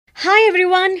Hi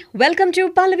everyone, welcome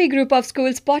to Pallavi Group of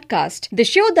Schools podcast, the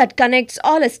show that connects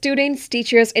all our students,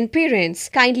 teachers and parents.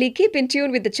 Kindly keep in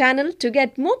tune with the channel to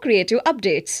get more creative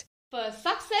updates. For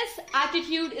success,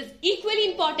 attitude is equally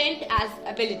important as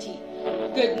ability.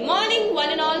 Good morning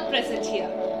one and all present here.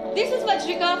 This is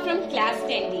Vajrika from class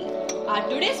 10D. Our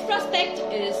today's prospect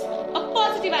is a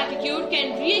positive attitude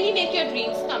can really make your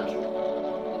dreams come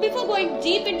true. Before going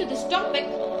deep into this topic,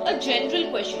 a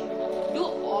general question. Do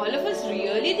all of us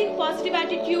really think positive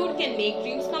attitude can make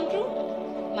dreams come true?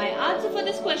 My answer for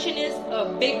this question is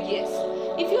a big yes.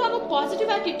 If you have a positive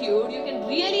attitude, you can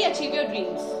really achieve your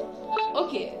dreams.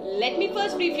 Okay, let me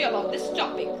first brief you about this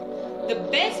topic. The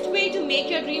best way to make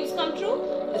your dreams come true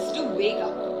is to wake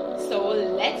up. So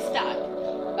let's start.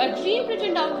 A dream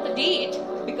written down with a date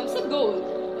becomes a goal.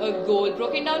 A goal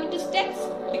broken down into steps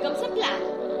becomes a plan.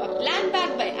 A plan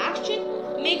backed by action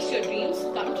makes your dreams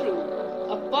come true.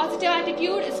 A positive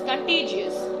attitude is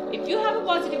contagious. If you have a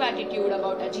positive attitude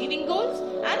about achieving goals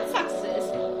and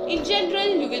success, in general,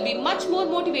 you will be much more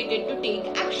motivated to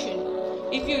take action.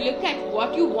 If you look at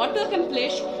what you want to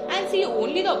accomplish and see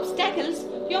only the obstacles,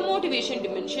 your motivation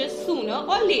diminishes sooner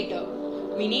or later.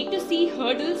 We need to see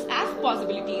hurdles as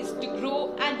possibilities to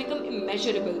grow and become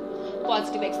immeasurable.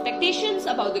 Positive expectations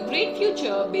about the great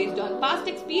future based on past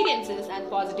experiences and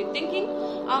positive thinking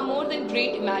are more than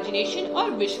great imagination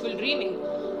or wishful dreaming.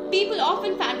 People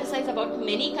often fantasize about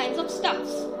many kinds of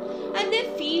stuffs and they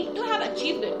feel to have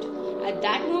achieved it. At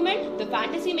that moment, the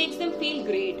fantasy makes them feel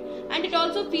great and it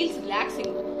also feels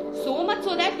relaxing. So much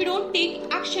so that we don't take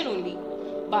action only.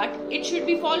 But it should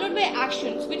be followed by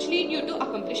actions which lead you to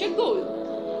accomplish a goal.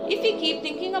 If we keep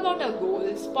thinking about our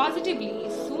goals positively,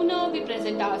 sooner we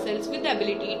present ourselves with the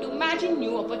ability to imagine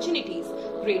new opportunities,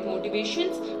 great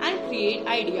motivations and create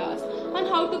ideas on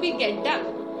how to be get done.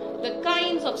 The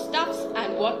kinds of stuffs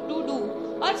and what to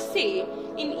do or say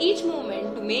in each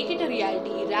moment to make it a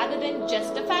reality rather than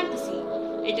just a fantasy.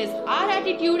 It is our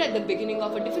attitude at the beginning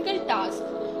of a difficult task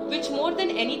which more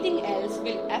than anything else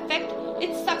will affect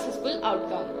its successful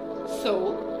outcome.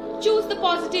 So, choose the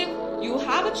positive. You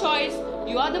have a choice.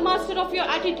 You are the master of your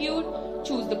attitude.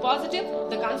 Choose the positive,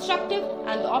 the constructive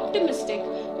and the optimistic,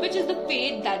 which is the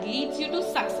faith that leads you to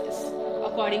success.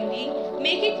 Accordingly,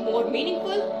 make it more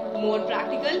meaningful, more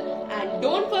practical and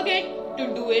don't forget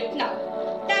to do it now.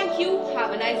 Thank you.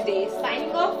 Have a nice day.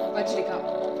 Signing off,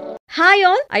 Vajrika. Hi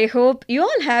all, I hope you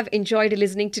all have enjoyed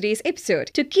listening to today's episode.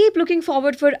 To keep looking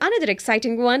forward for another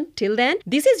exciting one, till then,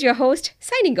 this is your host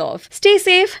signing off. Stay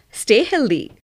safe, stay healthy.